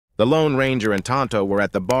The Lone Ranger and Tonto were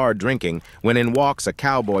at the bar drinking when in walks a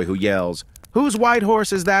cowboy who yells, "Whose white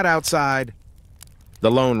horse is that outside?"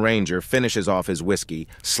 The Lone Ranger finishes off his whiskey,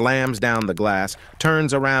 slams down the glass,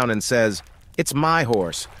 turns around and says, "It's my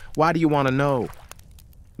horse. Why do you want to know?"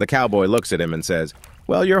 The cowboy looks at him and says,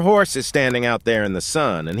 "Well, your horse is standing out there in the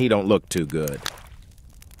sun and he don't look too good."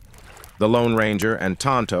 The Lone Ranger and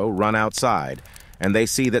Tonto run outside and they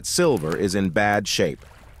see that Silver is in bad shape,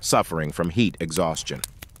 suffering from heat exhaustion.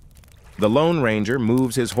 The Lone Ranger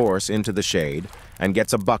moves his horse into the shade and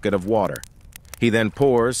gets a bucket of water. He then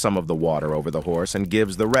pours some of the water over the horse and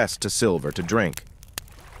gives the rest to Silver to drink.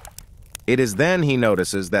 It is then he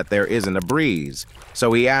notices that there isn't a breeze,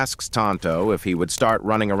 so he asks Tonto if he would start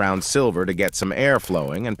running around Silver to get some air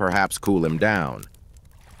flowing and perhaps cool him down.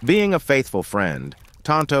 Being a faithful friend,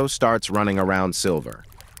 Tonto starts running around Silver.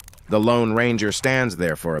 The Lone Ranger stands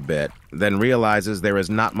there for a bit, then realizes there is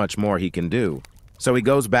not much more he can do, so he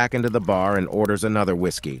goes back into the bar and orders another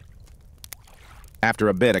whiskey. After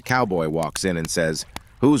a bit, a cowboy walks in and says,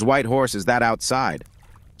 "Whose white horse is that outside?"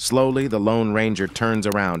 Slowly, the Lone Ranger turns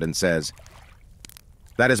around and says,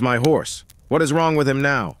 "That is my horse. What is wrong with him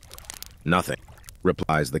now?" "Nothing,"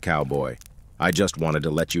 replies the cowboy. "I just wanted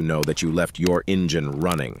to let you know that you left your engine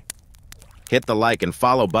running." Hit the like and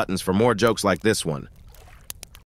follow buttons for more jokes like this one.